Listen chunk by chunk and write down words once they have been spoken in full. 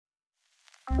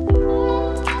Hello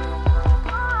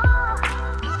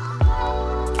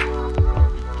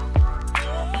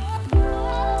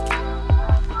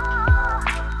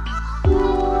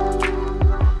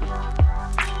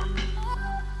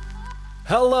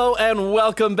and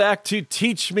welcome back to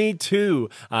Teach Me Too.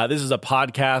 This is a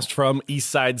podcast from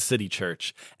Eastside City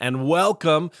Church. And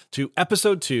welcome to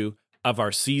episode 2 of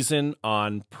our season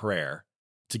on prayer.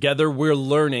 Together, we're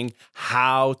learning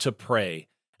how to pray.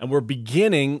 And we're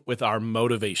beginning with our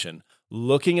motivation,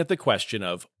 looking at the question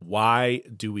of why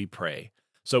do we pray?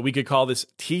 So we could call this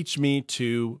Teach Me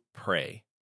to Pray.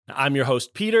 I'm your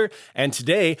host, Peter, and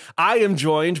today I am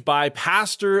joined by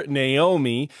Pastor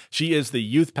Naomi. She is the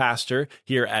youth pastor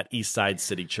here at Eastside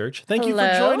City Church. Thank you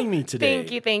for joining me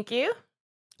today. Thank you.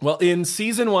 Well, in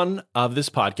season 1 of this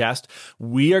podcast,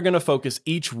 we are going to focus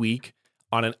each week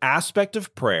on an aspect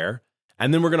of prayer,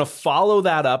 and then we're going to follow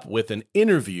that up with an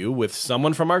interview with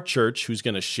someone from our church who's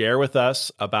going to share with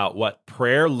us about what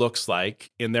prayer looks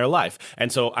like in their life.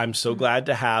 And so I'm so glad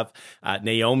to have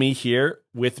Naomi here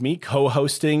with me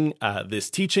co-hosting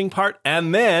this teaching part.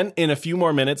 And then in a few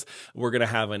more minutes, we're going to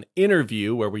have an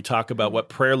interview where we talk about what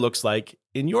prayer looks like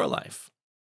in your life.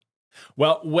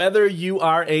 Well, whether you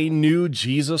are a new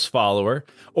Jesus follower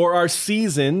or are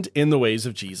seasoned in the ways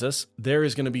of Jesus, there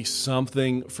is going to be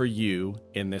something for you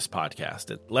in this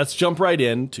podcast. Let's jump right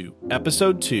into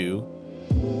episode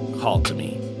 2, Call to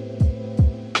Me.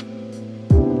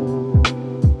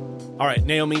 All right,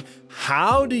 Naomi,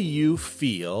 how do you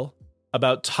feel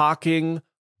about talking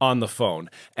on the phone?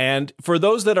 And for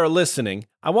those that are listening,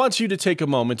 I want you to take a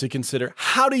moment to consider,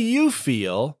 how do you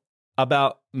feel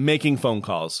about making phone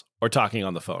calls or talking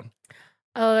on the phone?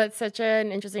 Oh, that's such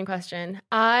an interesting question.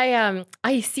 I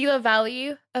see the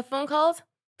value of phone calls,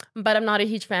 but I'm not a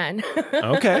huge fan.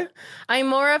 Okay. I'm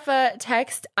more of a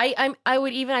text. I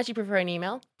would even actually prefer an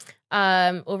email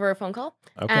over a phone call.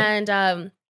 Okay.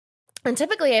 And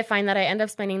typically I find that I end up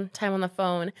spending time on the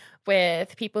phone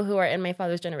with people who are in my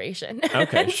father's generation.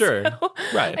 Okay, sure. So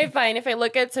right. I find if I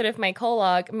look at sort of my call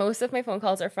log, most of my phone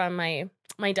calls are from my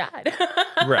dad.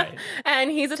 Right.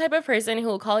 And he's the type of person who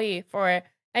will call you for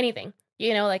anything.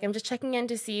 You know, like, I'm just checking in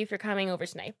to see if you're coming over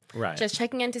tonight. Right. Just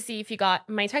checking in to see if you got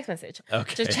my text message.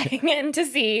 Okay. Just checking in to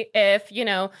see if,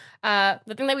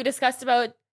 the thing that we discussed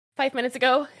about 5 minutes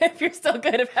ago, if you're still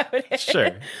good about it.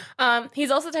 Sure.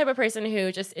 He's also the type of person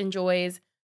who just enjoys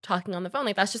talking on the phone.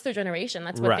 Like, that's just their generation.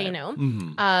 That's what they know.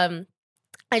 Mm-hmm.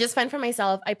 I just find for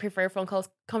myself, I prefer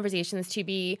conversations to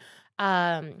be,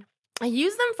 I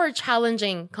use them for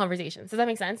challenging conversations. Does that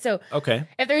make sense? So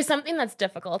if there's something that's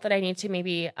difficult that I need to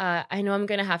maybe, I know I'm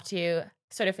going to have to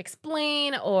sort of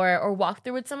explain or walk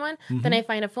through with someone, then I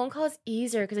find a phone call is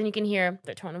easier because then you can hear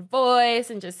their tone of voice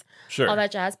and just all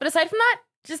that jazz. But aside from that,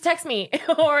 just text me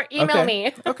or email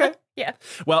me. Okay. Yeah.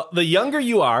 Well, the younger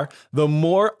you are, the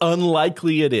more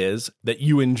unlikely it is that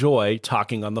you enjoy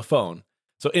talking on the phone.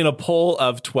 So in a poll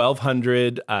of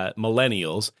 1,200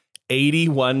 millennials,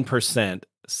 81%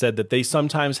 said that they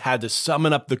sometimes had to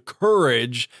summon up the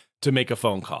courage to make a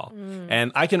phone call.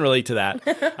 And I can relate to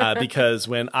that because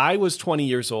when I was 20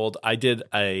 years old, I did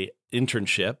an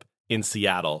internship in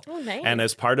Seattle. Oh, nice. And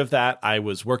as part of that, I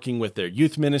was working with their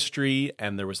youth ministry,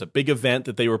 and there was a big event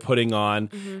that they were putting on,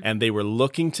 and they were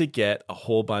looking to get a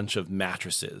whole bunch of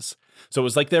mattresses. So it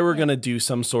was like they were going to do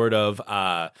some sort of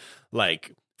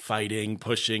fighting,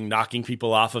 pushing, knocking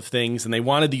people off of things. And they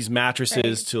wanted these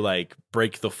mattresses to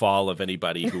break the fall of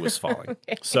anybody who was falling.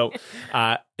 So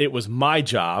it was my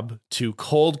job to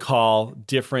cold call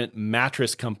different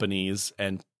mattress companies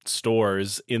and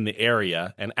stores in the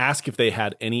area and ask if they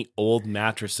had any old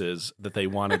mattresses that they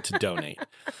wanted to donate,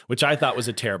 which I thought was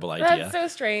a terrible idea. That's so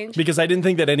strange. Because I didn't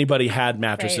think that anybody had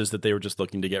mattresses that they were just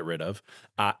looking to get rid of.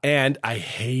 And I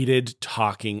hated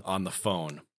talking on the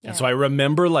phone. Yeah. And so I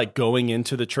remember going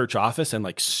into the church office and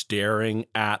staring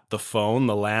at the phone,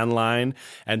 the landline,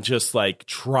 and just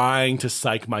trying to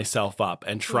psych myself up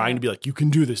and trying to be like, you can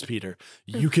do this, Peter.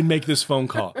 You can make this phone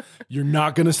call. You're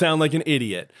not going to sound like an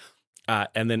idiot.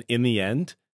 And then in the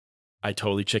end, I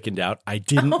totally chickened out. I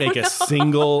didn't make a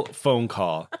single phone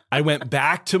call. I went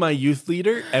back to my youth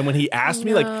leader, and when he asked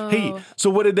me hey, so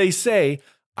what did they say?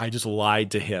 I just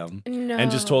lied to him and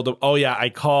just told him, oh yeah, I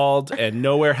called and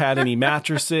nowhere had any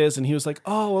mattresses. And he was like,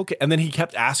 oh, okay. And then he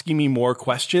kept asking me more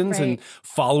questions and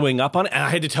following up on it. And I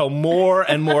had to tell more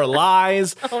and more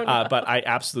lies. But I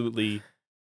absolutely,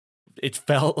 it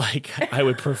felt like I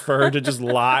would prefer to just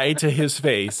lie to his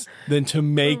face than to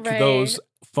make those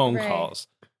phone calls.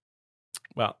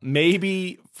 Well,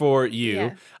 maybe for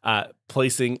you,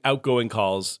 placing outgoing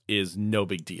calls is no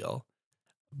big deal.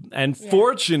 And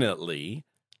fortunately,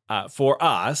 for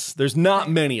us, there's not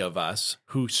many of us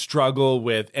who struggle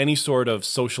with any sort of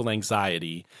social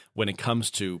anxiety when it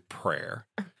comes to prayer.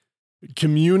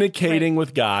 Communicating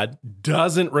with God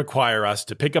doesn't require us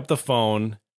to pick up the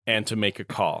phone and to make a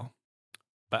call.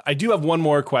 But I do have one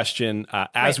more question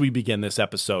as we begin this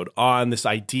episode on this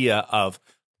idea of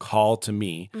call to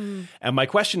me. And my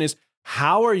question is,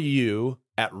 how are you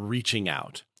at reaching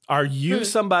out? Are you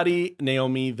somebody,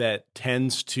 Naomi, that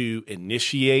tends to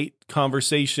initiate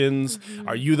conversations?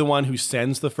 Are you the one who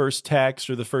sends the first text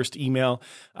or the first email?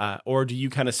 Or do you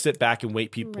kind of sit back and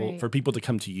wait for people to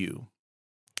come to you?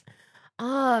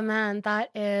 Oh, man,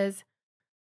 I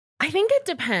think it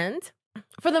depends.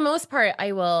 For the most part,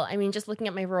 I will. I mean, just looking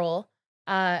at my role,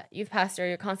 youth pastor,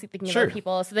 you're constantly thinking about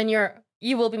people. So then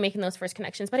you will be making those first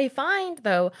connections. But I find,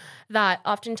 though, that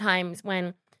oftentimes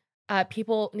when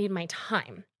people need my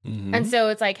time, and so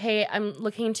it's like, hey, I'm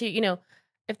looking to,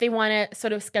 if they want to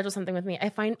sort of schedule something with me, I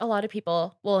find a lot of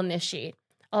people will initiate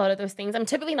a lot of those things. I'm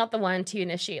typically not the one to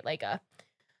initiate like a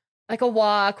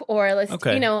walk or let's,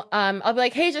 I'll be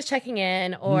like, hey, just checking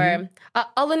in, or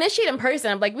I'll initiate in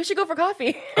person. I'm like, we should go for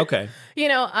coffee. Okay.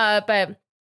 But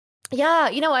yeah,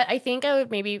 you know what? I think I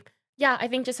would I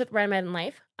think just with where I'm at in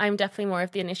life, I'm definitely more of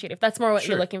the initiative. That's more what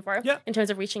you're looking for in terms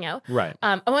of reaching out. Right.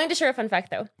 I wanted to share a fun fact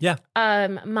though. Yeah.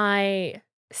 My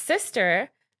sister,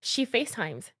 she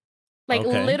FaceTimes. Like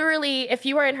literally, if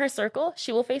you are in her circle,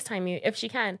 she will FaceTime you if she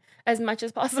can, as much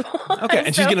as possible. Okay,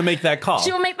 and she's going to make that call.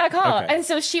 She will make that call. Okay. And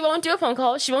so she won't do a phone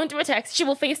call. She won't do a text. She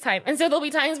will FaceTime. And so there'll be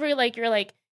times where you're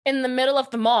like in the middle of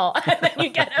the mall. And then you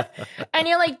get up and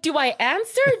you're like, do I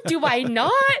answer? Do I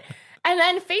not? And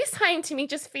then FaceTime to me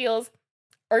just feels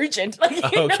urgent.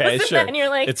 Okay, sure. And you're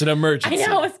like, it's an emergency. I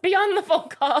know, it's beyond the phone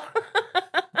call.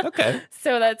 Okay.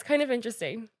 So that's kind of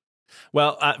interesting.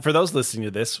 Well, for those listening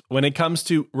to this, when it comes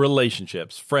to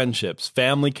relationships, friendships,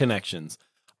 family connections,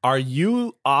 are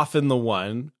you often the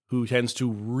one who tends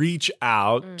to reach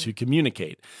out to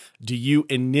communicate? Do you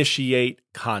initiate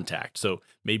contact? So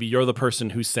maybe you're the person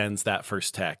who sends that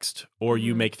first text, or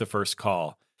you make the first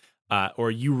call,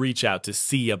 or you reach out to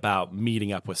see about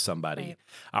meeting up with somebody.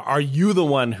 Right. Are you the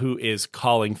one who is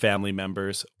calling family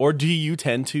members, or do you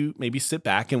tend to maybe sit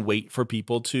back and wait for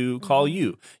people to call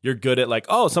you? You're good at like,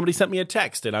 oh, somebody sent me a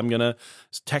text and I'm going to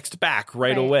text back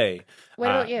right away. What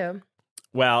about you?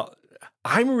 Well,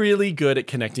 I'm really good at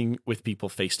connecting with people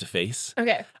face to face.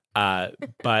 Okay.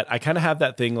 But I kind of have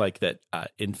that thing like that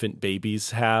infant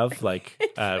babies have, like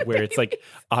where it's like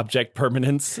object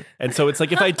permanence. And so it's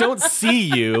like, if I don't see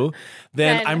you,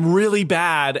 then I'm really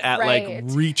bad at like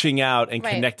reaching out and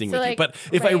connecting with you. But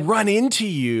if I run into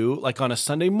you like on a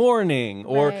Sunday morning,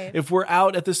 or if we're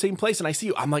out at the same place and I see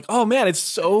you, I'm like, oh man, it's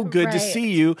so good to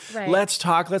see you. Let's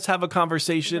talk. Let's have a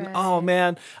conversation. Oh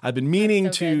man, I've been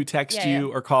meaning to text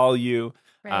you or call you.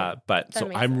 But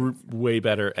so I'm way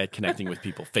better at connecting with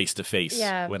people face to face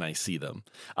when I see them.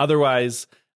 Otherwise,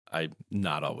 I'm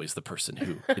not always the person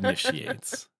who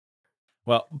initiates.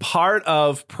 Well, part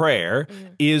of prayer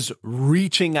is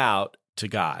reaching out to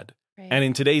God. Right. And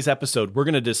in today's episode, we're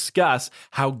going to discuss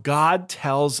how God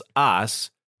tells us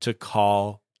to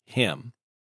call him.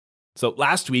 So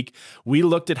last week, we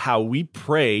looked at how we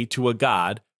pray to a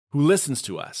God who listens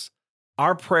to us.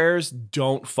 Our prayers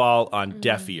don't fall on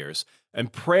deaf ears.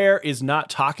 And prayer is not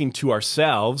talking to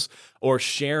ourselves or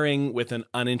sharing with an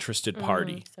uninterested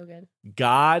party. So good.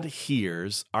 God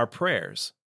hears our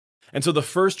prayers. And so the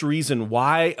first reason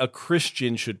why a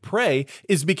Christian should pray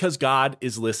is because God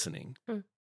is listening.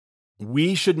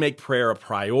 We should make prayer a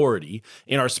priority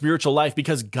in our spiritual life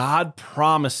because God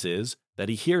promises that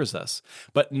he hears us.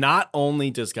 But not only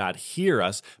does God hear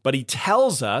us, but he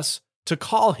tells us to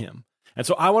call him. And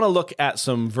so I want to look at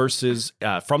some verses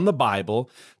from the Bible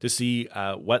to see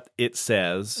what it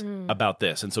says about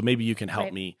this. And so maybe you can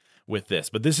help me with this.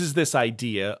 But this is this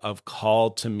idea of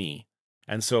call to me.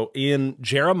 And so in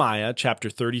Jeremiah chapter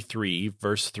 33,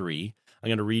 verse 3, I'm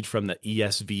going to read from the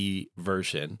ESV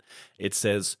version. It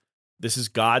says, this is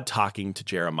God talking to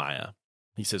Jeremiah.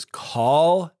 He says,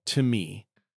 call to me,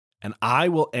 and I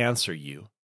will answer you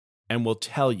and will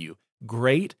tell you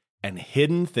great and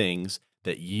hidden things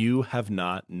that you have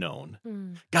not known.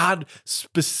 God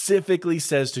specifically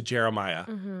says to Jeremiah,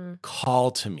 call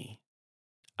to me.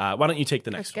 Why don't you take the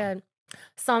next one? Good.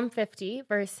 Psalm 50,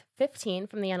 verse 15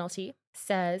 from the NLT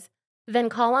says, then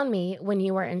call on me when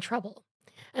you are in trouble,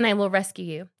 and I will rescue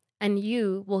you, and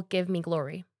you will give me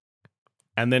glory.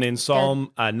 And then in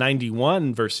Psalm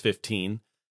 91, verse 15,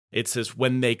 it says,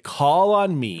 when they call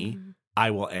on me,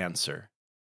 I will answer.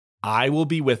 I will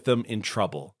be with them in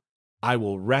trouble. I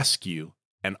will rescue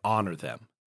and honor them.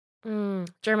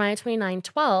 Jeremiah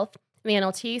 29:12, The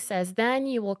NLT says, then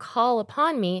you will call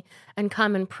upon me and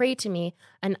come and pray to me,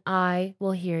 and I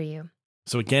will hear you.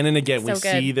 So again and again, we So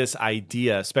good. see this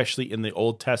idea, especially in the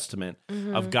Old Testament,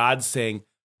 of God saying,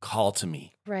 call to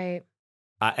me. Right.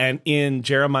 And in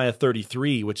Jeremiah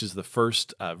 33, which is the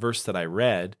first verse that I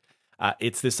read,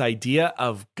 it's this idea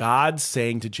of God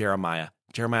saying to Jeremiah,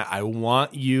 I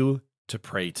want you to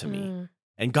pray to me.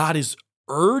 And God is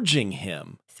urging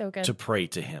him to pray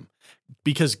to him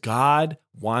because God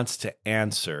wants to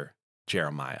answer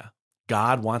Jeremiah.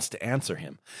 God wants to answer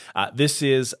him. This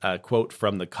is a quote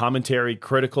from the Commentary,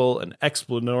 Critical, and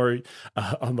Explanatory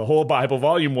on the Whole Bible,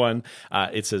 Volume 1.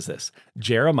 It says this,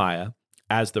 Jeremiah,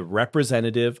 as the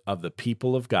representative of the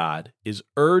people of God, is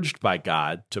urged by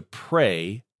God to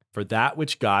pray for that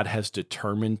which God has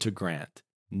determined to grant,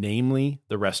 namely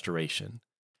the restoration.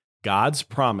 God's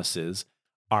promises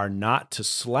are not to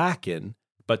slacken,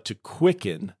 but to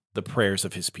quicken the prayers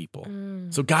of his people.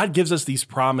 So God gives us these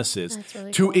promises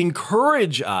to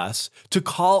encourage us to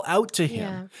call out to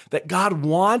him, that God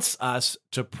wants us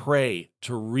to pray,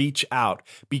 to reach out,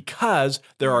 because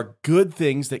there are good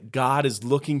things that God is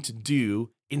looking to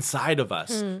do inside of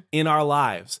us, in our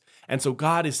lives. And so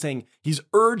God is saying, he's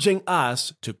urging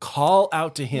us to call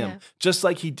out to him, just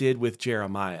like he did with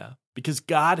Jeremiah, because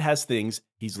God has things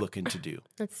he's looking to do.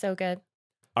 That's so good.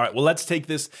 All right, well, let's take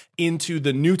this into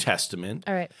the New Testament.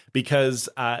 All right. Because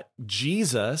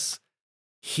Jesus,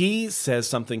 he says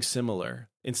something similar.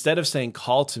 Instead of saying,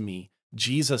 call to me,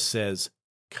 Jesus says,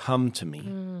 come to me.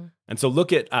 And so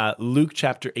look at Luke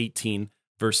chapter 18,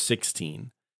 verse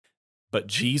 16. But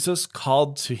Jesus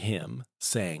called to him,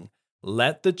 saying,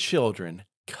 let the children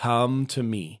come to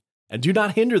me, and do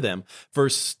not hinder them, for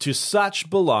to such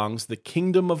belongs the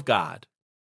kingdom of God.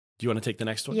 Do you want to take the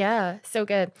next one? Yeah, so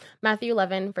good. Matthew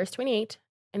 11, verse 28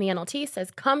 in the NLT says,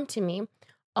 come to me,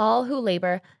 all who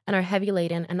labor and are heavy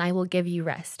laden, and I will give you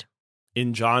rest.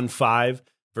 In John 5,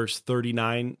 verse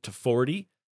 39 to 40,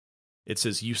 it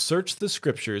says, you search the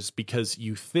scriptures because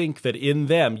you think that in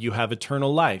them you have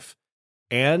eternal life,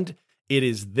 and it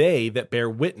is they that bear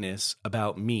witness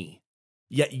about me.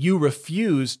 Yet you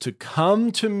refuse to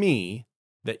come to me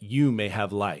that you may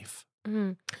have life.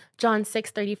 John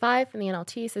 6:35 in the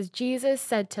NLT says, Jesus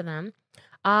said to them,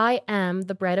 I am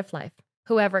the bread of life.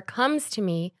 Whoever comes to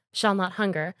me shall not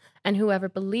hunger, and whoever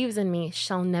believes in me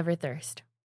shall never thirst.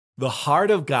 The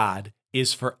heart of God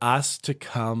is for us to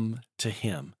come to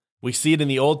him. We see it in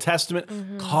the Old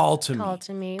Testament, call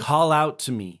to me, call out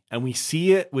to me. And we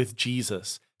see it with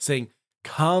Jesus saying,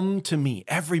 come to me,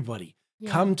 everybody,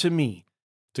 come to me.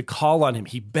 To call on him.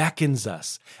 He beckons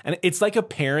us. And it's like a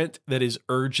parent that is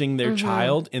urging their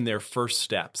child in their first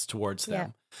steps towards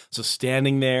them. So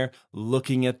standing there,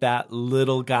 looking at that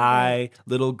little guy,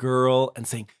 little girl, and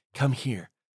saying, come here,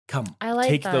 come,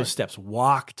 take those steps,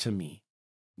 walk to me.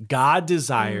 God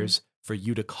desires for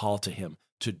you to call to him,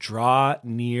 to draw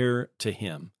near to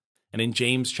him. And in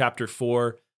James chapter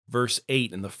 4, verse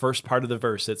 8, in the first part of the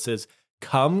verse, it says,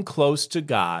 come close to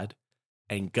God,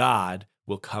 and God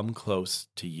will come close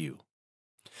to you.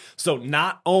 So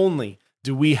not only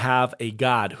do we have a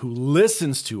God who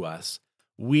listens to us,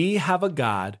 we have a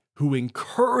God who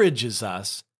encourages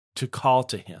us to call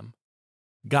to him.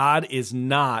 God is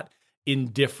not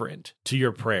indifferent to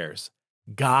your prayers.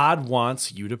 God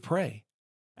wants you to pray.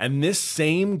 And this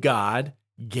same God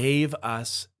gave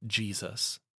us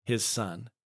Jesus, his son.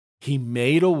 He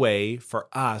made a way for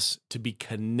us to be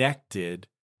connected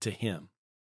to him.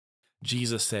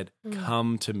 Jesus said,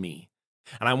 come to me.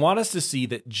 And I want us to see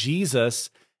that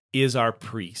Jesus is our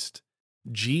priest.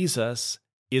 Jesus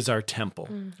is our temple.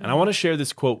 And I want to share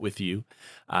this quote with you.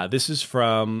 This is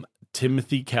from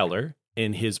Timothy Keller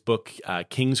in his book,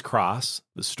 King's Cross,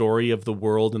 the story of the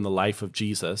world and the life of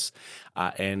Jesus.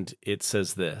 And it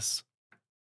says this,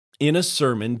 in a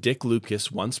sermon Dick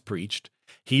Lucas once preached,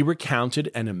 he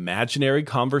recounted an imaginary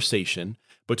conversation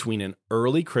between an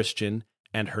early Christian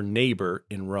and her neighbor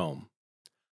in Rome.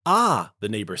 Ah, the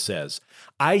neighbor says,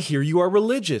 I hear you are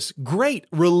religious. Great,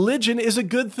 religion is a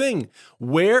good thing.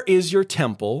 Where is your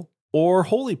temple or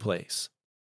holy place?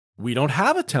 We don't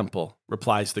have a temple,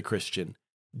 replies the Christian.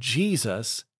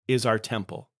 Jesus is our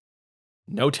temple.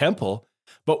 No temple,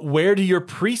 but where do your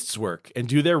priests work and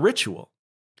do their ritual?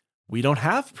 We don't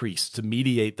have priests to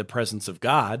mediate the presence of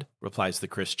God, replies the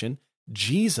Christian.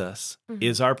 Jesus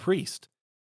is our priest.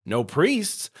 No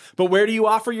priests, but where do you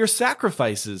offer your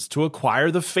sacrifices to acquire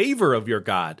the favor of your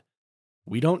God?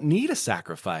 We don't need a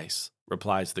sacrifice,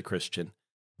 replies the Christian.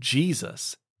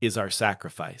 Jesus is our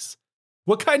sacrifice.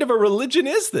 What kind of a religion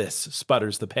is this?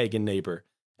 Sputters the pagan neighbor.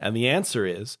 And the answer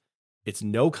is, it's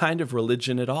no kind of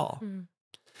religion at all.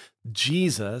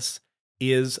 Jesus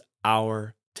is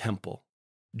our temple.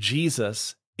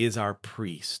 Jesus is our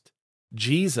priest.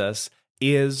 Jesus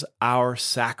is our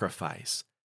sacrifice.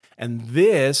 And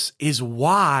this is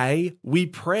why we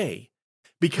pray.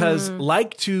 Because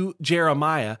like to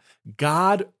Jeremiah,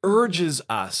 God urges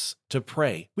us to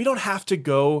pray. We don't have to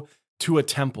go to a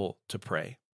temple to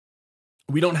pray.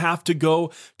 We don't have to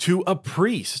go to a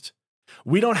priest.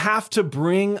 We don't have to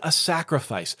bring a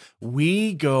sacrifice.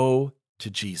 We go to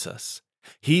Jesus.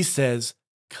 He says,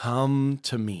 come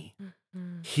to me.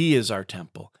 He is our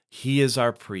temple. He is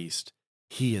our priest.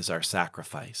 He is our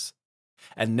sacrifice.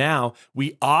 And now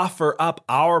we offer up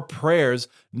our prayers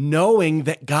knowing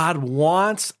that God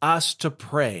wants us to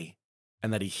pray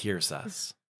and that he hears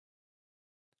us.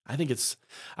 I think it's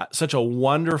such a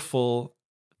wonderful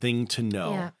thing to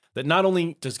know that not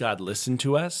only does God listen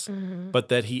to us, but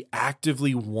that he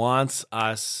actively wants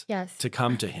us to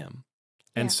come to him.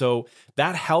 And so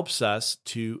that helps us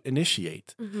to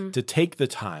initiate, to take the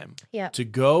time, to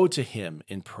go to him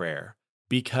in prayer,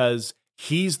 because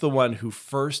he's the one who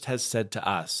first has said to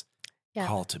us,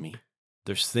 call to me.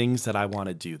 There's things that I want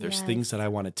to do. There's things that I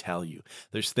want to tell you.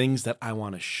 There's things that I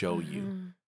want to show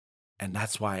you. And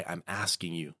that's why I'm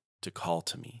asking you to call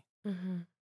to me.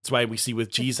 That's why we see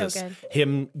with Jesus,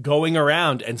 him going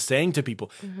around and saying to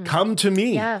people, come to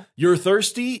me. You're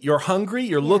thirsty, you're hungry,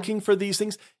 you're looking for these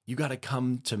things. You got to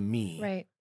come to me. Right.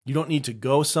 You don't need to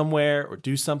go somewhere or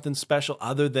do something special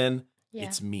other than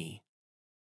it's me.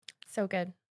 So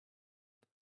good.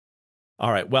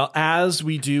 All right. Well, as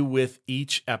we do with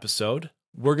each episode,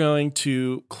 we're going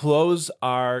to close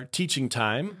our teaching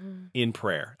time in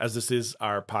prayer. As this is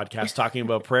our podcast talking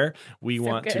about prayer, we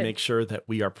want to make sure that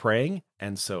we are praying.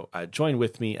 And so join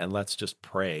with me and let's just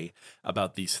pray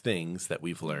about these things that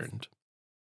we've learned.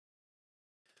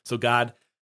 So God,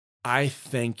 I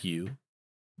thank you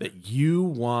that you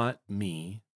want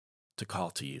me to call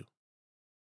to you.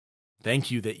 Thank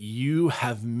you that you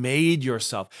have made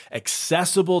yourself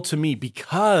accessible to me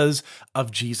because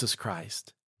of Jesus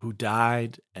Christ, who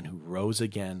died and who rose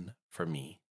again for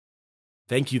me.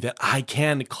 Thank you that I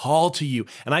can call to you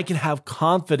and I can have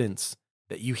confidence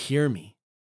that you hear me.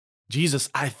 Jesus,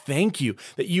 I thank you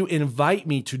that you invite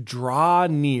me to draw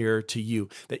near to you,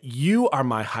 that you are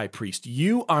my high priest,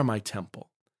 you are my temple,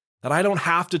 that I don't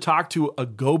have to talk to a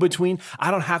go-between,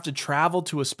 I don't have to travel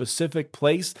to a specific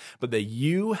place, but that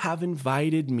you have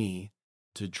invited me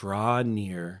to draw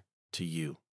near to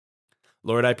you.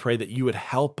 Lord, I pray that you would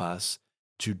help us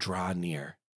to draw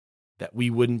near, that we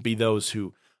wouldn't be those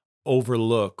who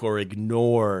overlook or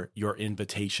ignore your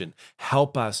invitation.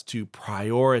 Help us to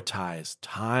prioritize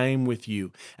time with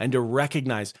you and to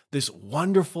recognize this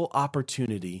wonderful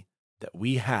opportunity that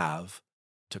we have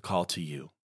to call to you.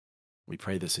 We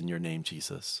pray this in your name,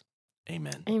 Jesus.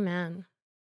 Amen. Amen.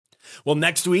 Well,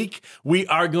 next week, we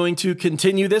are going to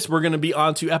continue this. We're going to be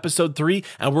on to episode 3,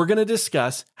 and we're going to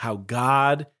discuss how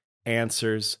God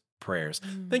answers prayers.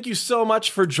 Thank you so much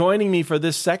for joining me for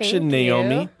this section,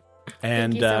 Naomi.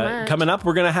 And so coming up,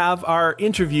 we're going to have our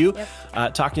interview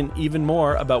talking even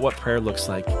more about what prayer looks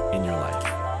like in your life.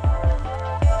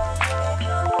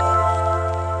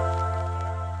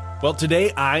 Well,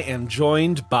 today I am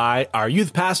joined by our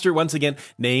youth pastor once again,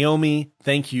 Naomi.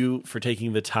 Thank you for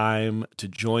taking the time to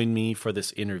join me for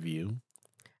this interview.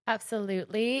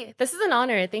 Absolutely. This is an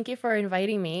honor. Thank you for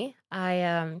inviting me.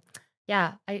 It's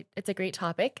a great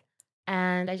topic,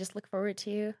 and I just look forward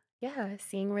to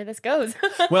seeing where this goes.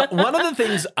 Well, one of the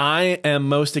things I am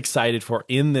most excited for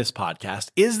in this podcast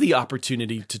is the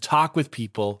opportunity to talk with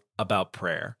people about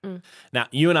prayer. Now,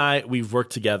 you and I, we've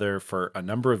worked together for a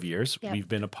number of years. Yep. We've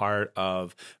been a part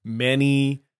of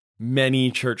many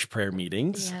church prayer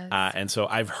meetings. Yes. And so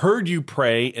I've heard you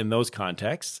pray in those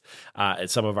contexts at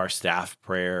some of our staff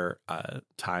prayer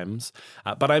times.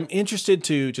 But I'm interested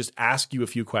to just ask you a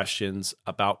few questions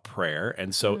about prayer.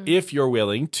 And so if you're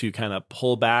willing to kind of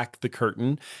pull back the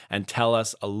curtain and tell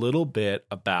us a little bit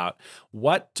about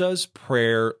what does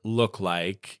prayer look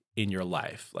like in your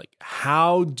life? Like,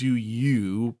 how do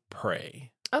you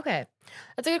pray? Okay.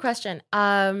 That's a good question.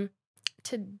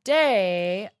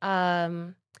 Today,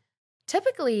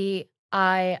 typically,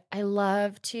 I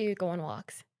love to go on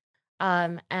walks.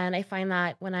 And I find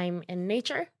that when I'm in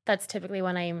nature, that's typically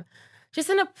when I'm just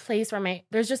in a place where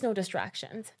there's just no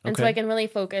distractions. And so I can really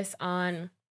focus on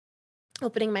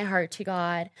opening my heart to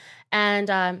God.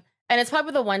 And it's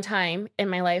probably the one time in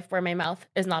my life where my mouth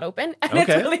is not open. And it's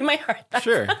really my heart.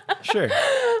 Sure.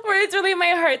 Where it's really my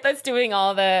heart that's doing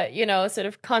all the, sort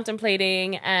of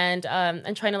contemplating and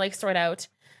trying to sort out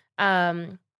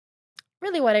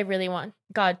really what I really want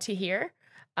God to hear.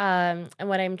 and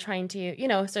what I'm trying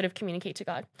to, sort of communicate to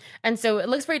God. And so it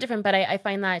looks very different, but I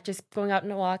find that just going out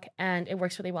on a walk and it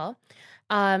works really well.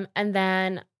 And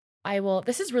then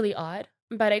this is really odd,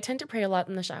 but I tend to pray a lot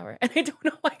in the shower, and I don't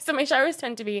know why. So my showers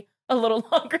tend to be a little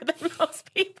longer than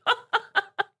most people.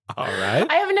 All right.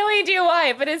 I have no idea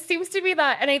why, but it seems to be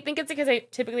that. And I think it's because I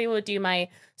typically will do my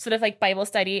sort of like Bible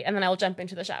study and then I'll jump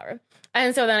into the shower.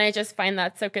 And so then I just find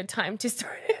that's a good time to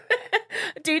sort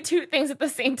of do two things at the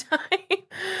same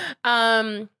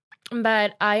time.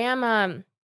 But I am,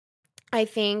 I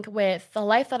think with the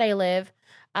life that I live,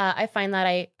 I find that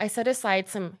I set aside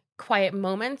some quiet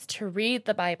moments to read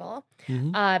the Bible.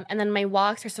 And then my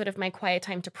walks are sort of my quiet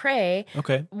time to pray.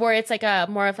 Okay. Where it's like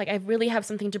more of like, I really have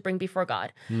something to bring before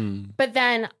God. But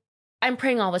then I'm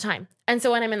praying all the time. And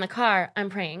so when I'm in the car, I'm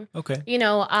praying. Okay.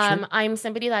 Sure. I'm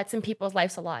somebody that's in people's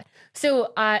lives a lot.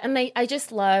 So, and I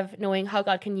just love knowing how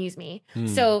God can use me.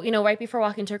 So, right before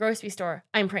walking to a grocery store,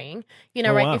 I'm praying.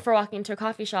 Before walking to a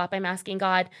coffee shop, I'm asking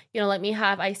God, let me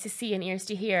have eyes to see and ears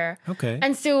to hear. Okay.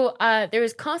 And so there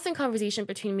is constant conversation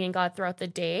between me and God throughout the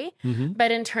day.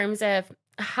 But in terms of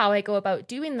how I go about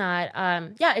doing that,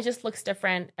 it just looks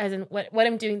different as in what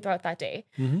I'm doing throughout that day.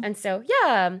 And so,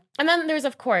 and then there's,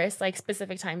 of course, like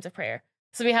specific times of prayer.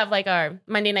 So we have like our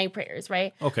Monday night prayers,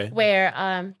 right? Okay.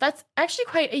 Where that's actually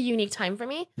quite a unique time for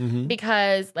me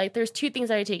because like there's two things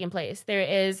that are taking place. There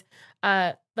is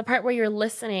the part where you're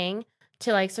listening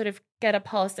to like sort of get a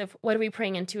pulse of what are we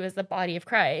praying into as the body of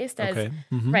Christ,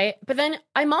 right? But then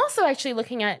I'm also actually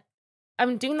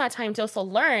I'm doing that time to also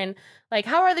learn, like,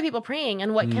 how are other people praying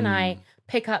and what can I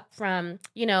pick up from,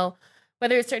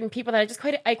 whether it's certain people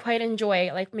that I quite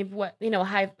enjoy, like maybe what,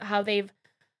 how they've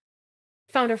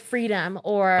found a freedom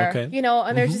or,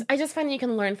 and there's I just find you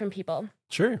can learn from people.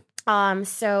 Sure.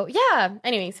 So yeah,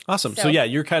 anyways. Awesome. So yeah,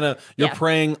 you're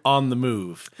praying on the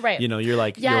move. Right. You're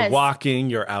like, you're walking,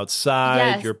 you're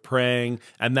outside, you're praying.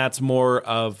 And that's more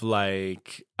of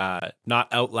like, not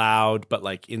out loud, but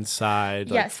like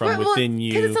inside, like from within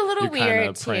you. Because it's a little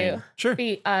weird to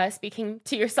be speaking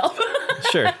to yourself.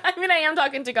 Sure. I mean, I am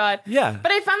talking to God. Yeah.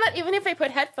 But I found that even if I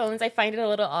put headphones, I find it a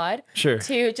little odd. Sure.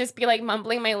 To just be like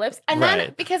mumbling my lips. And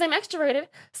then because I'm extroverted,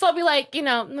 so I'll be like,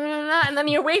 no, and then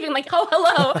you're waving like, oh,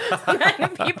 hello.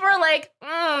 And people are like,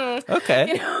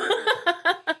 okay.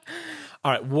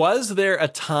 All right. Was there a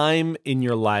time in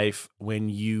your life when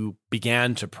you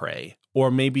began to pray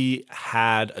or maybe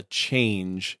had a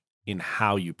change in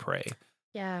how you pray?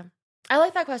 Yeah. I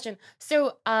like that question.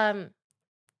 So,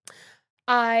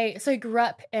 I grew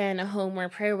up in a home where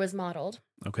prayer was modeled.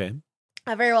 Okay.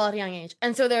 At a very well at a young age.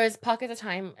 And so there was pockets of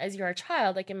time as you're a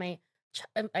child, like in my,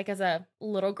 like as a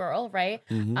little girl, right?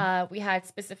 We had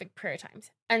specific prayer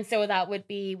times. And so that would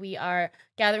be, we are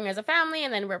gathering as a family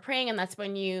and then we're praying. And that's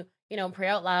when you pray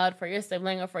out loud for your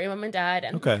sibling or for your mom and dad.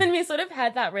 And, and we sort of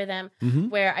had that rhythm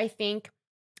where I think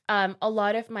a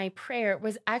lot of my prayer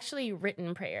was actually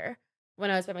written prayer when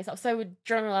I was by myself. So I would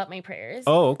journal out my prayers.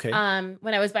 Oh, okay.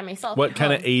 When I was by myself. What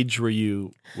kind of age were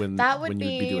you when you would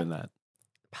be doing that?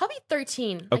 Probably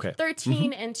 13. Okay. Like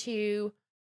 13 into,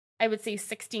 I would say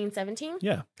 16, 17.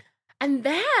 Yeah. And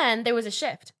then there was a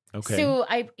shift. Okay. So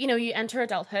you enter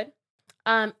adulthood.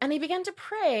 And I began to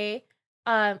pray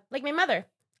like my mother.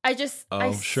 I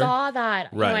saw that.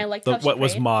 Right. I liked how she what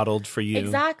was prayed. modeled for you.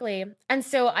 Exactly. And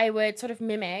so I would sort of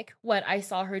mimic what I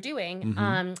saw her doing.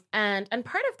 And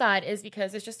part of that is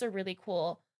because it's just a really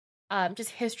cool just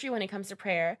history when it comes to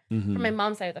prayer from my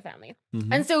mom's side of the family.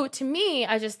 And so to me,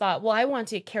 I just thought, well, I want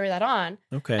to carry that on.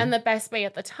 Okay. And the best way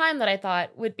at the time that I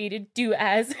thought would be to do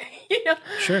as,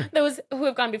 those who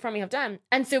have gone before me have done.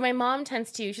 And so my mom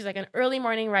she's like an early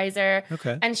morning riser.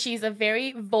 Okay. And she's a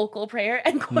very vocal prayer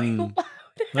and quite loud.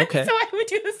 Okay. So I would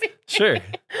do the same thing. Sure.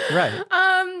 Right.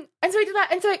 And so I did that.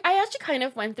 And so I actually kind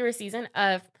of went through a season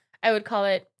of, I would call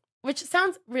it, which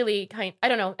sounds really I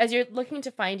don't know, as you're looking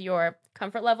to find your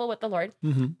comfort level with the Lord,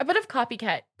 a bit of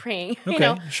copycat praying,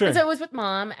 Sure. And so it was with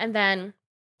mom. And then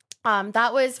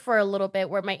that was for a little bit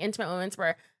where my intimate moments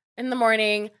were in the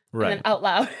morning and then out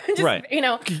loud.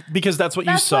 Just, because that's what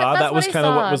you saw. That was kind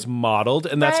of what was modeled.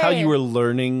 And that's how you were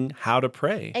learning how to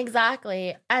pray.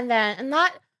 Exactly. And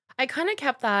that, I kind of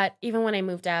kept that even when I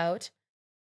moved out.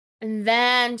 And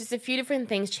then just a few different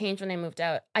things changed when I moved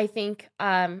out. I think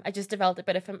I just developed a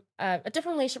bit of a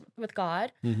different relationship with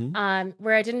God,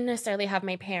 where I didn't necessarily have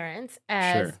my parents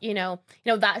as,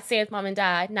 that saith mom and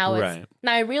dad. Now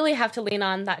now I really have to lean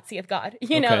on that saith God,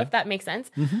 if that makes sense.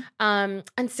 And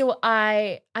so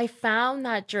I found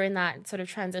that during that sort of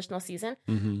transitional season,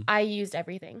 I used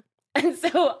everything. And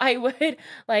so I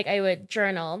would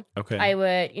journal. Okay. I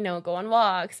would, go on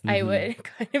walks. I would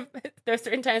there's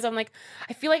certain times I'm like,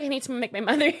 I feel like I need to make my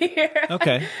mother here.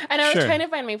 Okay. And I was trying to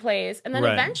find my place. And then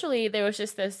Right. eventually there was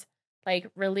just this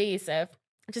release of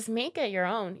just make it your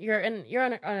own. You're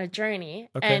on a journey,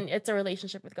 and it's a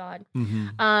relationship with God.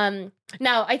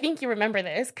 Now I think you remember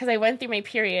this because I went through my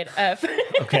period of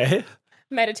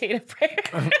meditative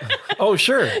prayer. Oh,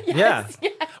 sure. Yes.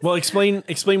 Well, explain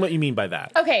what you mean by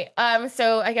that. Okay.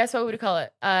 So I guess what would we call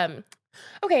it?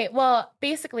 Okay. Well,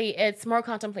 basically, it's more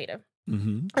contemplative.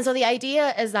 And so the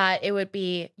idea is that it would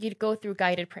be you'd go through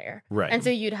guided prayer, right? And so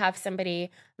you'd have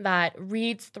somebody that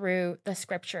reads through the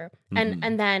scripture,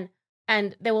 and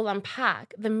they will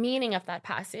unpack the meaning of that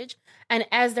passage. And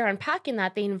as they're unpacking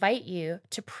that, they invite you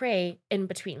to pray in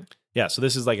between. Yeah, so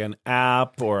this is like an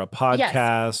app or a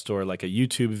podcast or like a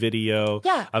YouTube video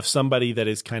of somebody that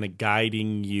is kind of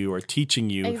guiding you or teaching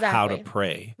you how to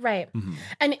pray. Right.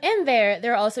 And in there,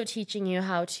 they're also teaching you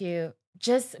how to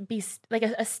just be like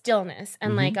a stillness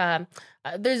and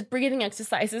there's breathing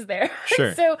exercises there.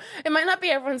 Sure. So it might not be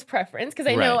everyone's preference because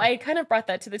I know I kind of brought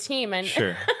that to the team and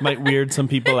might weird some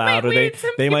people out or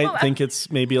they might think it's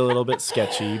maybe a little bit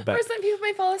sketchy, but or some people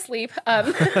might fall asleep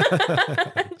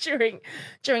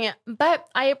during it. But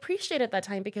I appreciated that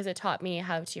time because it taught me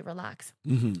how to relax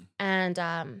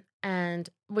and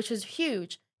which was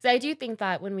huge. So I do think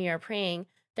that when we are praying,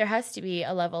 there has to be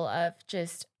a level of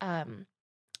just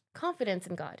confidence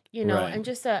in God, and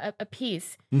just a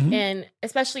peace. And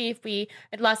especially if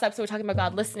last episode we're talking about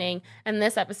God listening, and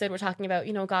this episode we're talking about,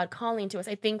 God calling to us.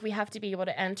 I think we have to be able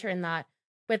to enter in that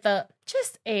with the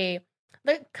kind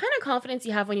of confidence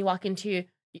you have when you walk into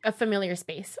a familiar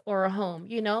space or a home,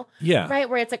 right?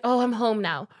 Where it's like, oh, I'm home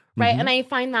now, right? And I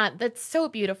find that that's so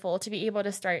beautiful to be able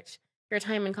to start your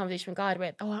time in conversation with God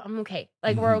with, oh, I'm okay.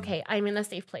 We're okay. I'm in a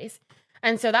safe place.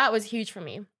 And so that was huge for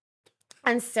me.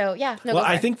 And so,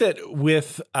 I think that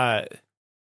with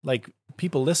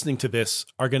people listening to this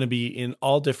are going to be in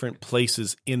all different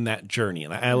places in that journey.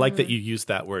 And I like that you use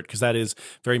that word because that is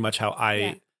very much how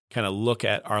I kind of look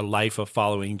at our life of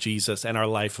following Jesus and our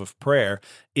life of prayer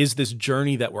is this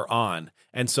journey that we're on.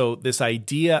 And so this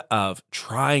idea of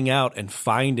trying out and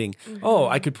finding, oh,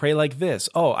 I could pray like this.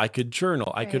 Oh, I could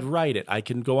journal. I could write it. I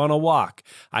can go on a walk.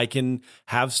 I can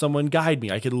have someone guide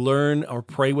me. I could learn or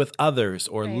pray with others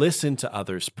or listen to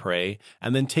others pray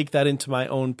and then take that into my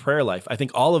own prayer life. I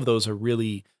think all of those are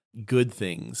really good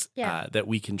things that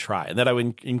we can try, and that I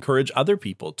would encourage other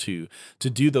people to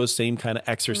do those same kind of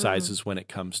exercises when it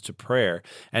comes to prayer,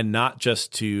 and not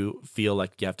just to feel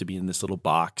like you have to be in this little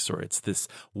box or it's this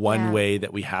one way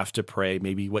that we have to pray,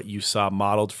 maybe what you saw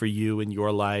modeled for you in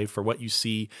your life or what you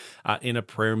see in a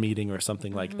prayer meeting or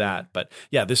something like that. But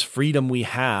this freedom we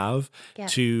have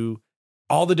to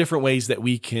all the different ways that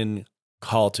we can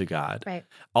call to God,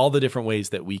 all the different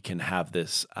ways that we can have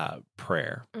this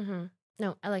prayer.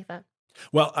 No, I like that.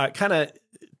 Well, kind of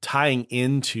tying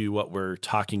into what we're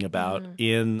talking about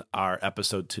in our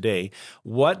episode today,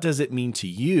 what does it mean to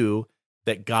you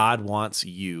that God wants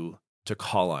you to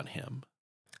call on him?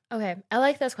 Okay, I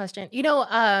like this question.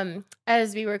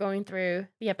 As we were going through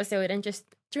the episode and just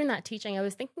during that teaching, I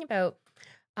was thinking about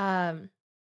a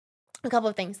couple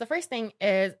of things. The first thing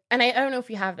is, and I don't know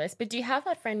if you have this, but do you have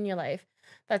that friend in your life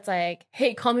that's like,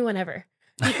 hey, call me whenever?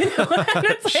 And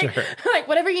it's like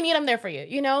whatever you need, I'm there for you,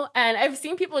 and I've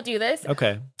seen people do this.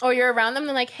 Okay. Or you're around them and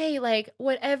they're like, hey,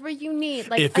 whatever you need,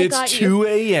 if it's 2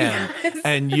 a.m.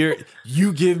 and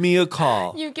you give me a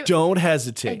call, don't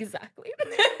hesitate. Exactly.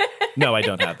 No, I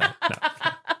don't have that.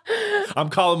 No. I'm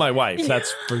calling my wife.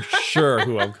 That's for sure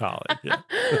who I'm calling. Yeah.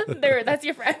 That's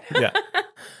your friend. Yeah.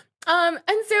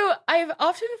 And so I've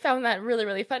often found that really,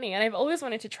 really funny, and I've always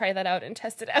wanted to try that out and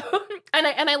test it out.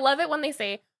 and I love it when they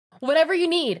say, whatever you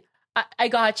need, I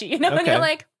got you, And you're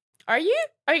like, are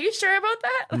you sure about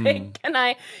that? Can I,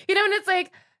 and it's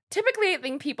like, typically I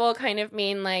think people kind of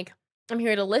mean like, I'm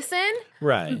here to listen.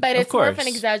 Right. But it's more of an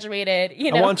exaggerated,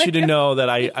 I want you to know that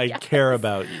I care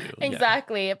about you.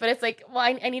 Exactly. Yeah. But it's like, well,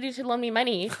 I need you to loan me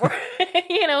money for,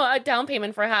 a down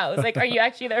payment for a house. Like, are you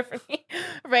actually there for me?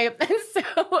 Right. And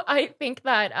so I think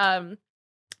that,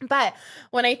 but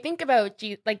when I think about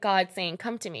God saying,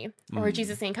 come to me, or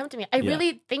Jesus saying, come to me, I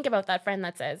really think about that friend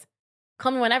that says,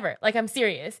 call me whenever. Like, I'm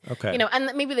serious. Okay.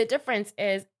 And maybe the difference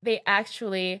is they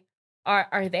actually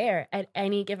are there at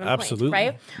any given Absolutely.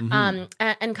 point, right?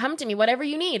 And come to me, whatever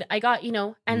you need, I got,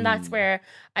 and that's where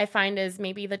I find is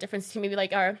maybe the difference to maybe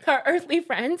like our earthly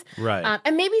friends. Right.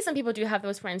 And maybe some people do have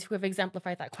those friends who have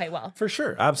exemplified that quite well. For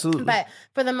sure. Absolutely. But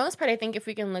for the most part, I think if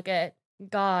we can look at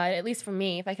God, at least for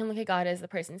me, if I can look at God as the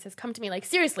person who says, come to me, like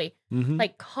seriously, Mm-hmm.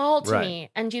 like call to Right. me,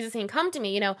 and Jesus saying, come to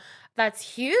me, that's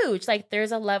huge. Like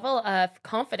there's a level of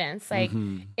confidence. Like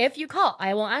Mm-hmm. if you call,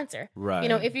 I will answer. Right.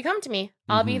 If you come to me,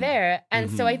 I'll be Mm-hmm. there. And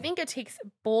so I Mm-hmm. think it takes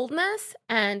boldness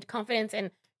and confidence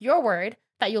in your word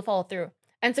that you'll follow through.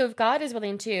 And so if God is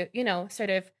willing to, sort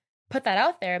of put that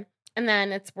out there, and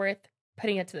then it's worth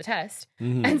putting it to the test.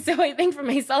 Mm-hmm. And so I think for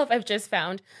myself, I've just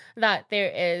found that there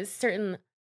is certain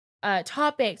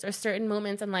topics or certain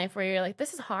moments in life where you're like,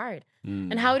 this is hard.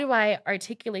 Mm. And how do I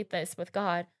articulate this with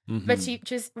God? Mm-hmm. But to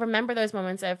just remember those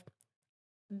moments of,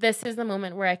 this is the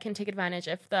moment where I can take advantage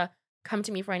of the come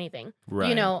to me for anything,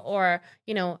 Right. or,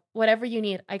 whatever you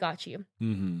need, I got you.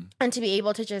 Mm-hmm. And to be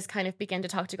able to just kind of begin to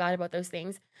talk to God about those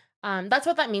things. That's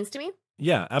what that means to me.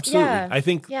 Yeah, absolutely. Yeah. I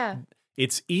think Yeah.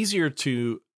 it's easier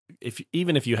to,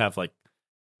 even if you have like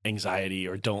anxiety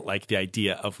or don't like the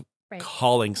idea of Right.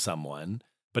 calling someone,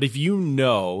 but if you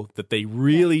know that they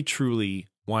really truly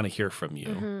want to hear from you,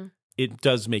 Mm-hmm. it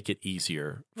does make it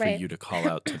easier for Right. you to call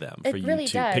out to them, It for you really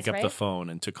to does, pick up the right? phone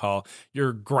and to call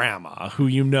your grandma, who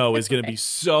is going to be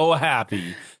so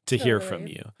happy to hear from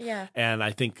Totally. you. Yeah. And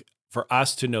I think for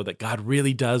us to know that God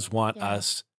really does want Yeah.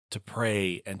 us to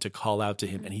pray and to call out to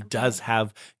him, and he Okay. does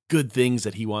have good things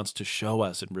that he wants to show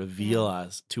us and reveal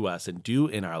us to us and do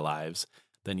in our lives,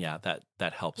 then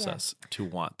that helps Yeah. us to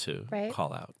want to Right.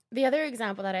 call out. The other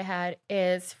example that I had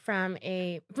is from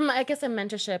I guess a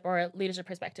mentorship or a leadership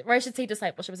perspective, or I should say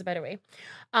discipleship is a better way.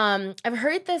 I've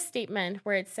heard this statement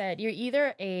where it said, you're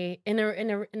either in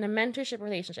a mentorship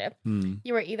relationship,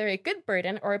 you are either a good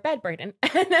burden or a bad burden.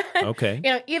 Okay.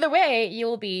 Either way, you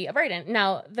will be a burden.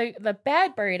 Now, the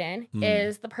bad burden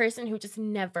is the person who just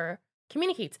never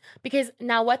communicates, because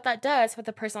now what that does for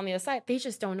the person on the other side, they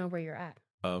just don't know where you're at.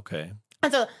 Okay.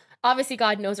 And so obviously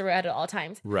God knows where we're at all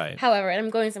times. Right. However, and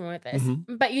I'm going somewhere with this,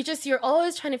 Mhm. but you're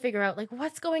always trying to figure out like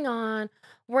what's going on,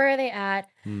 where are they at?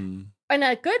 And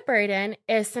a good burden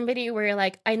is somebody where you're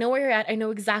like, I know where you're at, I know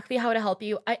exactly how to help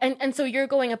you. And so you're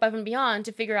going above and beyond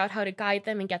to figure out how to guide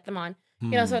them and get them on,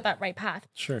 so that right path.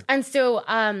 Sure. And so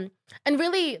and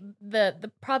really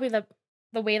the probably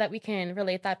the way that we can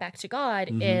relate that back to God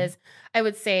is, I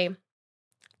would say,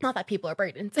 not that people are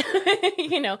burdens,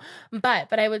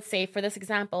 but I would say for this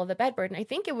example, the bed burden, I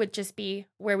think it would just be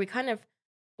where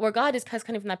God is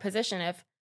kind of in that position of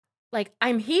like,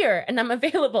 I'm here and I'm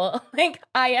available. Like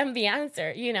I am the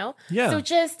answer, Yeah. So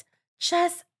just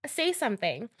say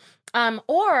something.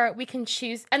 Or we can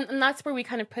choose, and that's where we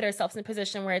kind of put ourselves in a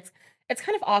position where it's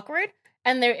kind of awkward.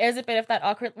 And there is a bit of that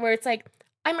awkward where it's like,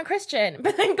 I'm a Christian,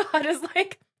 but then God is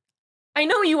like, I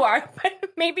know you are,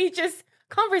 but maybe just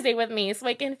conversate with me so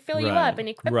I can fill you up and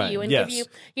equip you and give you,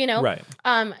 Right.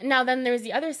 Now then there's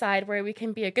the other side where we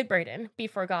can be a good burden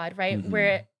before God, right?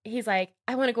 Where he's like,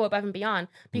 I want to go above and beyond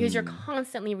because you're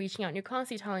constantly reaching out and you're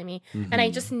constantly telling me. And I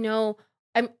just know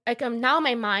I'm now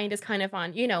my mind is kind of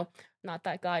on, not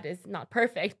that God is not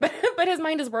perfect, but his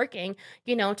mind is working,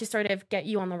 to sort of get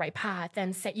you on the right path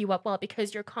and set you up well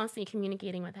because you're constantly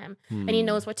communicating with him and he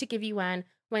knows what to give you when,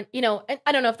 and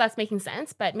I don't know if that's making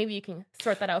sense, but maybe you can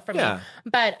sort that out for me.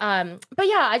 But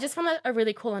yeah, I just found that a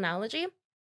really cool analogy.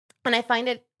 And I find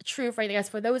it true for, I guess,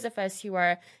 for those of us who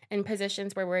are in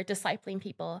positions where we're discipling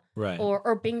people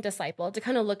or being discipled, to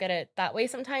kind of look at it that way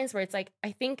sometimes, where it's like,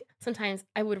 I think sometimes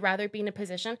I would rather be in a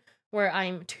position where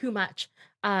I'm too much,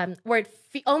 where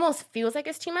it almost feels like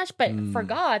it's too much. But for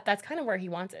God, that's kind of where he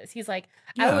wants us. He's like,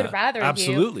 I would rather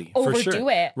you overdo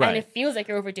it. Right. And it feels like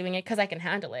you're overdoing it because I can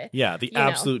handle it. Yeah, the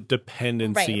absolute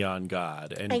dependency on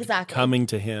God and coming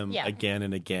to him again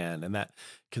and again. And that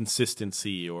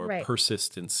consistency or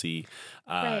persistency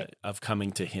of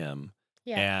coming to him.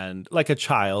 Yeah. And like a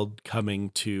child coming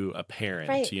to a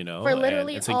parent, for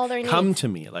literally and all their needs. Come to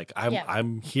me. Like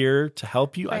I'm here to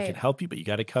help you. I can help you, but you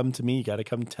got to come to me. You got to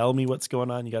come tell me what's going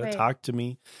on. You got to talk to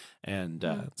me. And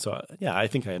so, I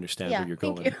think I understand where you're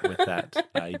going with that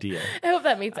idea. I hope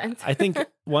that made sense. I think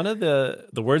one of the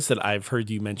words that I've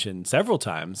heard you mention several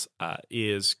times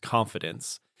is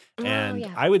confidence. And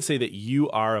I would say that you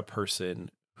are a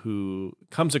person who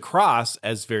comes across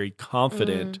as very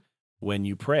confident when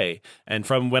you pray. And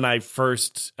from when I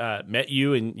first met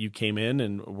you and you came in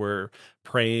and were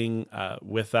praying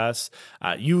with us,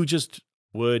 you just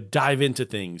would dive into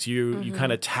things. You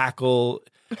kind of tackle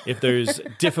if there's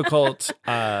difficult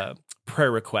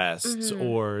prayer requests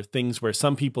or things where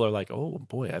some people are like, oh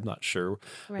boy, I'm not sure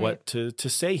what to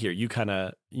say here.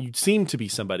 You seem to be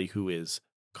somebody who is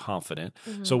confident.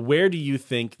 So where do you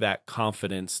think that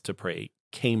confidence to pray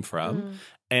came from?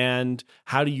 And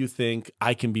how do you think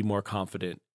I can be more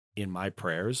confident in my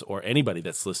prayers, or anybody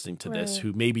that's listening to this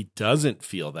who maybe doesn't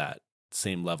feel that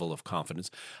same level of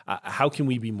confidence. How can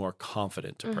we be more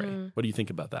confident to pray? What do you think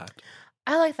about that?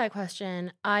 I like that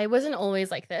question. I wasn't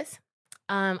always like this.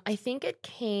 I think it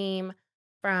came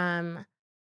from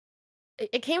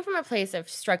a place of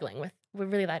struggling with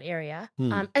really that area.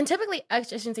 And typically, I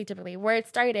shouldn't say typically, where it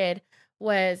started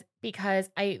was because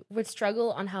I would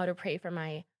struggle on how to pray for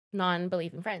my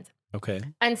non-believing friends. Okay.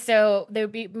 And so there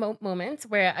would be moments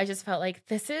where I just felt like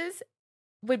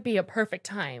would be a perfect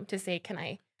time to say, can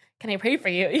I pray for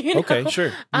you? You know? Okay,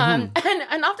 sure. And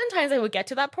oftentimes I would get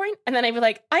to that point and then I'd be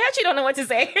like, I actually don't know what to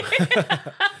say.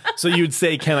 So you would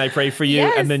say, can I pray for you?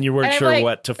 Yes. And then you weren't sure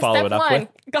what to follow it up with?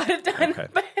 Got it done. Okay.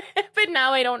 But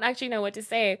now I don't actually know what to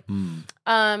say.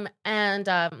 And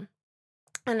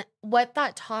what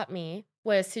that taught me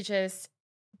was to just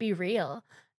be real.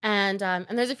 And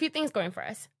there's a few things going for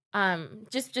us.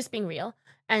 Just being real.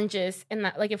 And just in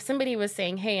that, like if somebody was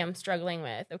saying, hey, I'm struggling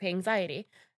with anxiety,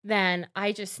 then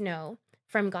I just know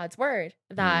from God's word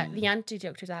that the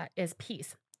antidote to that is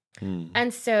peace.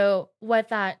 And so what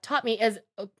that taught me is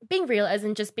being real, as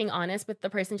in just being honest with the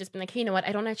person, just being like, hey, you know what?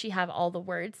 I don't actually have all the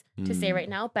words to say right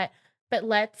now, but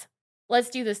let's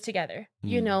do this together,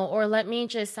 you know, or let me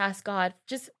just ask God,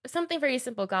 just something very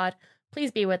simple. God,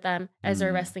 please be with them as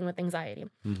they're wrestling with anxiety.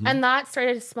 And that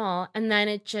started small. And then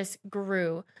it just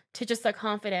grew to just the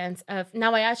confidence of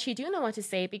now I actually do know what to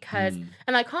say because,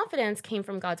 and that confidence came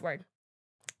from God's word.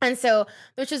 And so,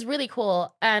 which is really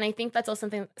cool. And I think that's also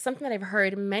something that I've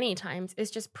heard many times is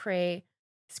just pray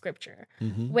scripture,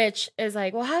 which is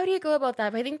like, well, how do you go about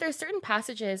that? But I think there's certain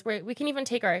passages where we can even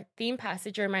take our theme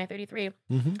passage, Jeremiah 33.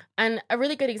 And a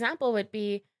really good example would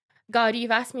be, God,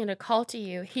 you've asked me to call to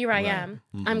you. Here I am.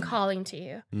 I'm calling to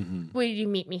you. Will you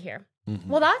meet me here?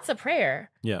 Well, that's a prayer.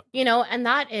 Yeah. You know, and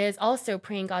that is also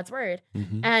praying God's word.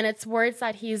 And it's words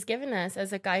that he's given us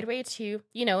as a guideway to,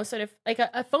 you know, sort of like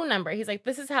a phone number. He's like,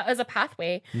 this is how, as a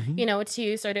pathway, you know,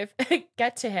 to sort of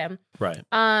get to him. Right.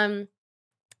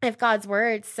 If God's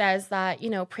word says that, you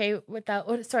know, pray without,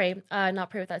 not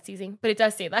pray without ceasing, but it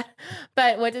does say that.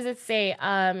 But what does it say?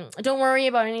 Don't worry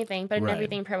about anything, but in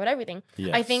everything, pray about everything.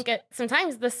 Yes. I think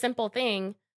sometimes the simple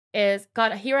thing is,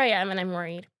 God, here I am and I'm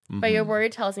worried, but your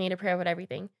word tells me to pray about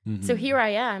everything. So here I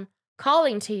am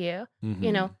calling to you,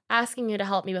 you know, asking you to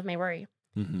help me with my worry.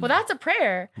 Well, that's a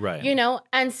prayer, right? You know?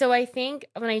 And so I think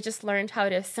when I just learned how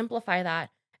to simplify that,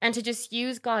 and to just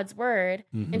use God's word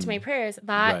into my prayers,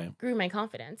 that grew my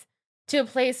confidence to a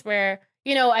place where,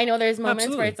 you know, I know there's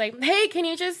moments where it's like, hey, can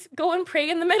you just go and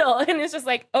pray in the middle? And it's just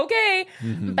like, okay.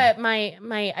 But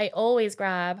I always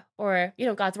grab, or, you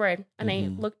know, God's word. And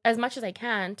I look as much as I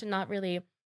can to not really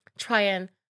try and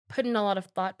put in a lot of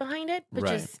thought behind it, but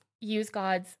just use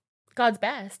God's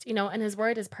best, you know, and his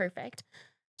word is perfect.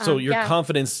 So your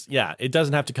confidence, it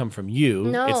doesn't have to come from you.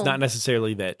 No. It's not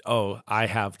necessarily that, I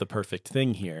have the perfect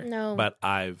thing here. No. But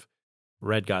I've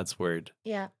read God's word.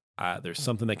 Yeah. There's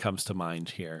something that comes to mind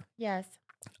here. Yes.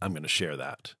 I'm going to share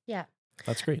that. Yeah.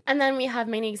 That's great. And then we have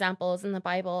many examples in the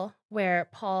Bible where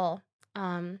Paul,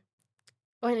 and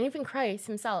even Christ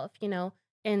himself, you know,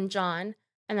 in John,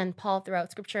 and then Paul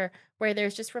throughout scripture, where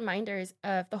there's just reminders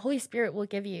of the Holy Spirit will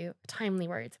give you timely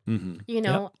words, you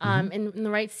know, in the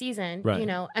right season, you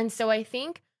know. And so I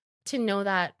think to know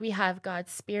that we have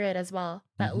God's Spirit as well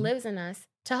that lives in us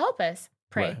to help us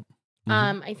pray.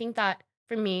 I think that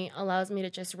for me allows me to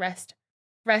just rest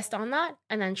on that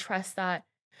and then trust that.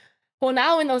 Well,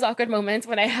 now in those awkward moments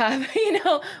when I have, you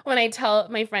know, when I tell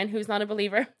my friend who's not a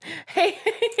believer, hey,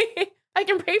 I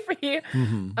can pray for you,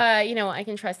 you know, I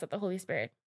can trust that the Holy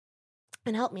Spirit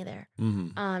and help me there,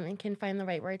 and can find the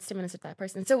right words to minister to that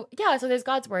person. So so there's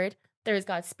God's word, there's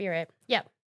God's Spirit. Yeah.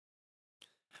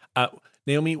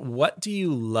 Naomi, what do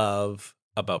you love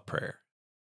about prayer?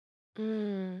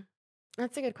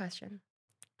 That's a good question.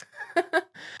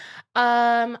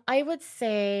 I would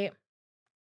say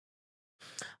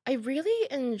I really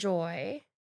enjoy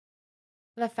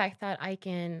the fact that I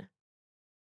can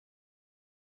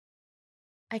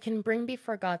bring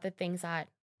before God the things that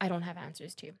I don't have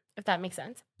answers to, if that makes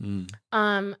sense.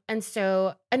 And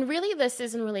really this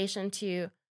is in relation to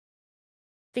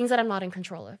things that I'm not in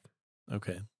control of.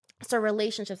 Okay. So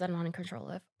relationships that I'm not in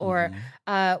control of, or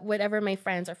whatever my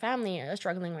friends or family are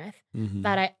struggling with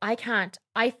that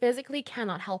I physically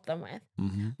cannot help them with.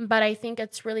 But I think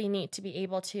it's really neat to be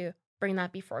able to bring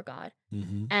that before God.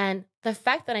 And the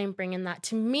fact that I'm bringing that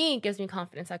to me gives me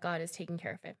confidence that God is taking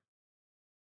care of it.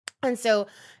 And so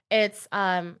it's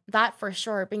that for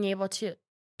sure, being able to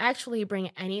actually bring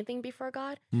anything before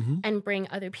God and bring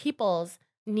other people's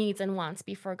needs and wants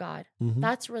before God.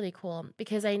 That's really cool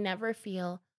because I never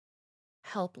feel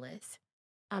helpless.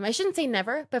 I shouldn't say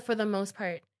never, but for the most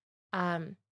part,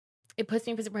 it puts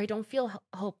me in a position where I don't feel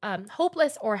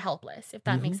hopeless or helpless, if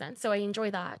that makes sense. So I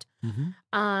enjoy that.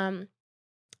 I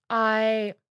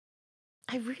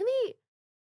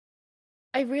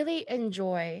really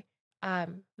enjoy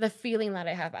the feeling that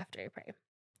I have after I pray.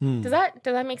 Does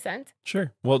that make sense?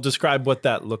 Sure. Well, describe what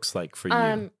that looks like for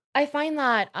you. I find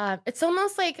that it's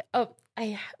almost like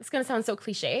it's gonna sound so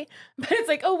cliche, but it's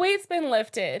like a weight's been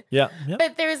lifted. Yeah.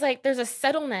 But there's a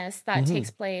settleness that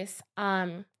takes place.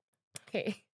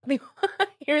 Okay.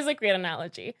 Here's a great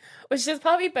analogy, which is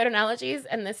probably better analogies,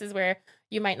 and this is where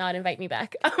you might not invite me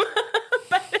back.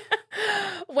 But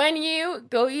when you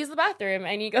go use the bathroom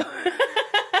and you go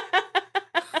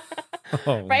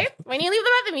right? When you leave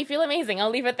the bathroom, you feel amazing. I'll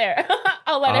leave it there.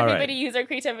 I'll let everybody use their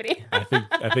creativity.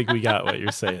 I think we got what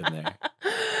you're saying there.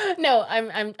 No,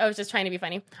 I was just trying to be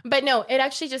funny. But no, it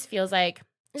actually just feels like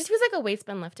a weight's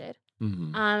been lifted.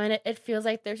 And it feels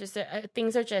like there's just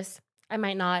things are just, I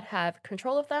might not have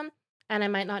control of them and I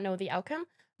might not know the outcome,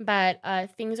 but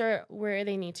things are where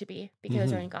they need to be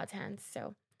because they're in God's hands.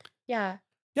 So yeah.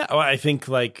 Yeah, well, I think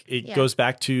like it goes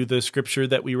back to the scripture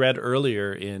that we read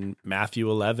earlier in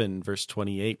Matthew 11, verse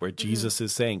 28, where Jesus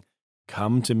is saying,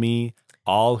 "Come to me,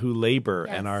 all who labor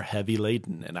and are heavy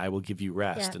laden, and I will give you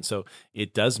rest." Yeah. And so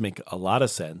it does make a lot of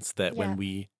sense that when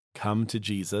we come to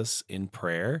Jesus in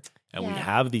prayer and we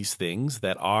have these things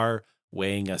that are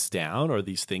weighing us down or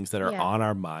these things that are on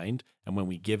our mind, and when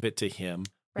we give it to him,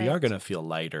 we are going to feel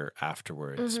lighter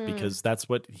afterwards because that's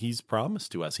what he's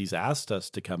promised to us. He's asked us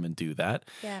to come and do that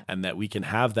and that we can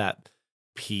have that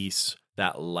peace,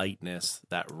 that lightness,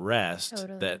 that rest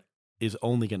that is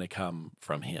only going to come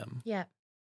from him. Yeah.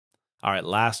 All right.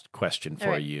 Last question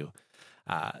for you.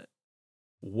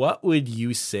 What would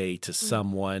you say to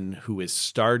someone who is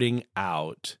starting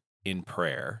out in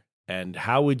prayer? And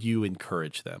how would you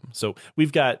encourage them? So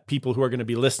we've got people who are going to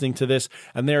be listening to this,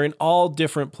 and they're in all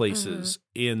different places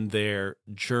in their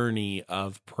journey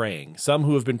of praying. Some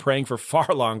who have been praying for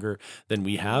far longer than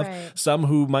we have. Some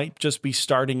who might just be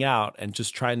starting out and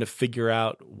just trying to figure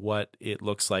out what it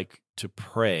looks like to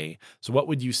pray. So what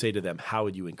would you say to them? How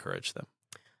would you encourage them?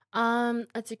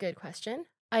 That's a good question.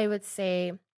 I would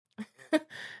say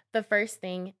the first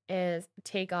thing is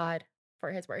take God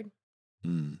for his word.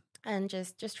 And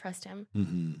just trust him.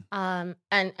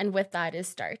 And with that is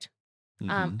start.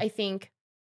 I think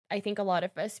a lot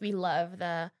of us, we love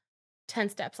the 10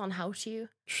 steps on how to,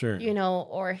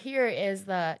 or here is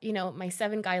the, my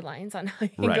 7 guidelines on how you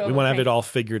can go. We want to have it all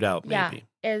figured out, maybe.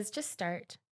 Yeah, is just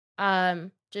start.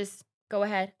 Just go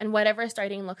ahead. And whatever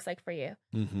starting looks like for you.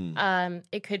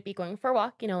 It could be going for a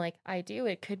walk, like I do.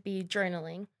 It could be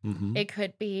journaling. It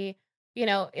could be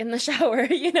in the shower,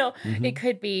 it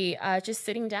could be just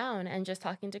sitting down and just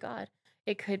talking to God.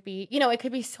 It could be, it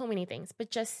could be so many things,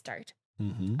 but just start.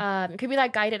 It could be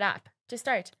that guided app. Just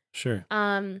start. Sure.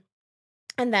 And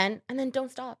then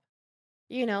don't stop.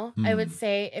 I would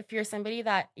say if you're somebody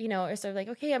that, is sort of like,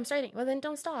 okay, I'm starting. Well, then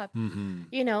don't stop.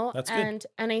 That's good.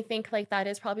 And I think like that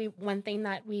is probably one thing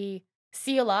that we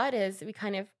see a lot is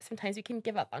sometimes we can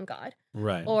give up on God.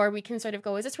 Right. Or we can sort of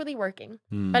go, is this really working?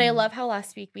 But I love how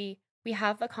last week we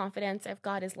have the confidence of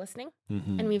God is listening,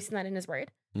 and we've seen that in his word.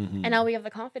 And now we have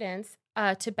the confidence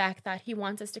to back that he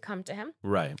wants us to come to him.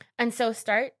 Right. And so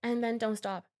start and then don't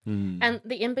stop. And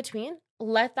the in-between,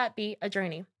 let that be a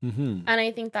journey. And I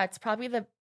think that's probably the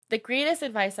greatest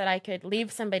advice that I could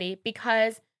leave somebody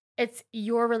because it's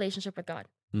your relationship with God.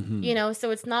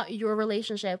 So it's not your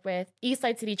relationship with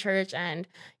Eastside City Church and,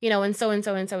 and so and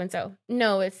so and so and so.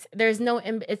 No, it's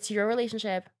your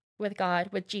relationship with God,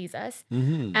 with Jesus,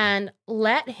 and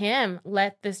let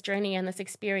this journey and this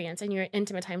experience and your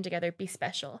intimate time together be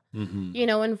special.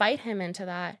 Invite him into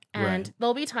that. And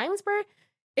there'll be times where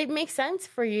it makes sense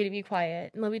for you to be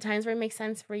quiet. And there'll be times where it makes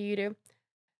sense for you to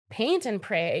paint and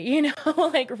pray,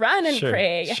 like run and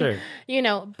pray,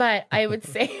 but I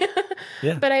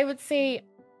would say,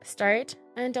 start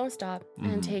and don't stop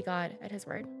and take God at his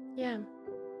word. Yeah.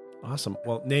 Awesome.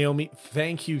 Well, Naomi,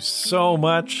 thank you so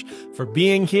much for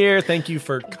being here. Thank you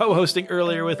for co-hosting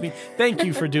earlier with me. Thank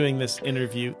you for doing this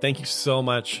interview. Thank you so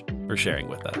much for sharing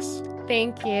with us.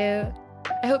 Thank you.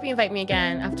 I hope you invite me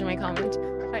again after my comment.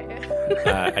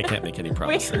 I can't make any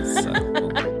promises, so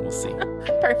we'll see.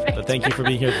 Perfect. But thank you for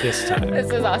being here this time.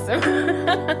 This was awesome.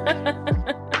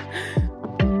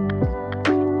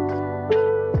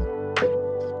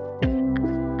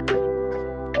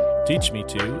 Teach Me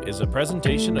To is a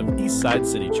presentation of Eastside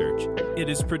City Church. It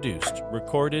is produced,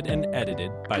 recorded, and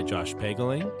edited by Josh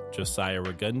Pageling, Josiah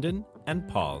Ragundan, and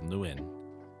Paul Nguyen.